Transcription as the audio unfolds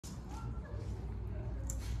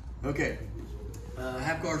Okay,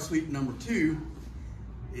 half guard sweep number 2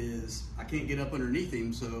 is I can't get up underneath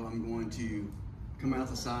him, so I'm going to come out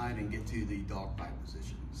the side and get to the dogfight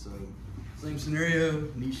position. So same scenario,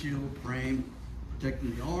 knee shield, frame,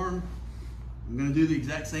 protecting the arm. I'm gonna do the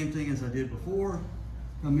exact same thing as I did before.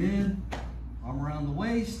 Come in, arm around the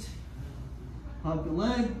waist, hug the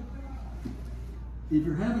leg. If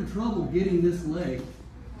you're having trouble getting this leg,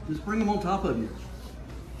 just bring him on top of you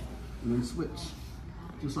and then switch,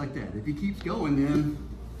 just like that. If he keeps going, then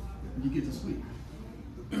you get the sweep.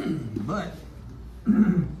 But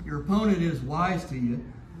your opponent is wise to you.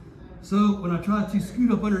 So when I try to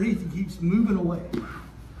scoot up underneath, he keeps moving away.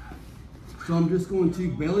 So I'm just going to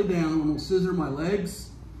belly down, I'm gonna scissor my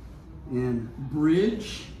legs and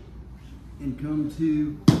bridge and come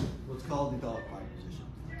to what's called the dogfight position.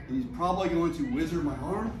 He's probably going to whizzer my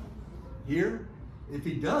arm here. If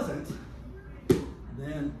he doesn't,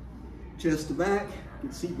 then chest to back,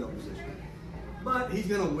 get seatbelt position. But he's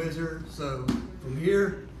gonna whizzer, so from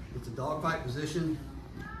here, it's a dogfight position.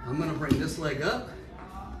 I'm gonna bring this leg up,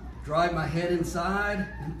 drive my head inside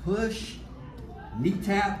and push, knee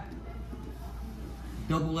tap,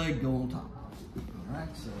 double leg, go on top. All right,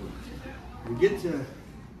 so we get to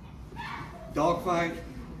dogfight,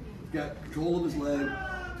 he's got control of his leg.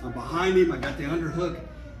 I'm behind him, I got the underhook.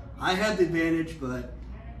 I have the advantage, but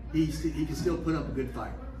he can still put up a good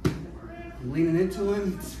fight. I'm leaning into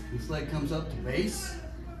him, his leg comes up to base.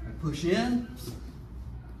 I push in,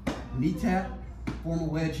 knee tap, form a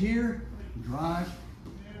wedge here, drive,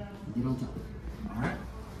 get on top. All right,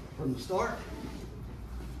 from the start,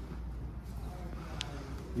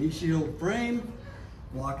 knee shield frame,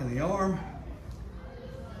 blocking the arm,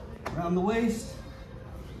 around the waist,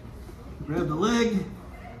 grab the leg,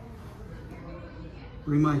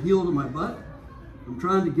 bring my heel to my butt. I'm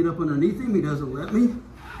trying to get up underneath him, he doesn't let me.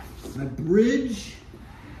 I bridge,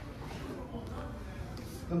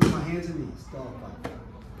 come to my hands and knees, dogfight.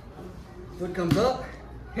 Foot comes up,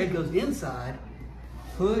 head goes inside,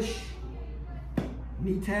 push,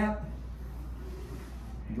 knee tap,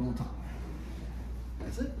 go on top.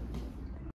 That's it.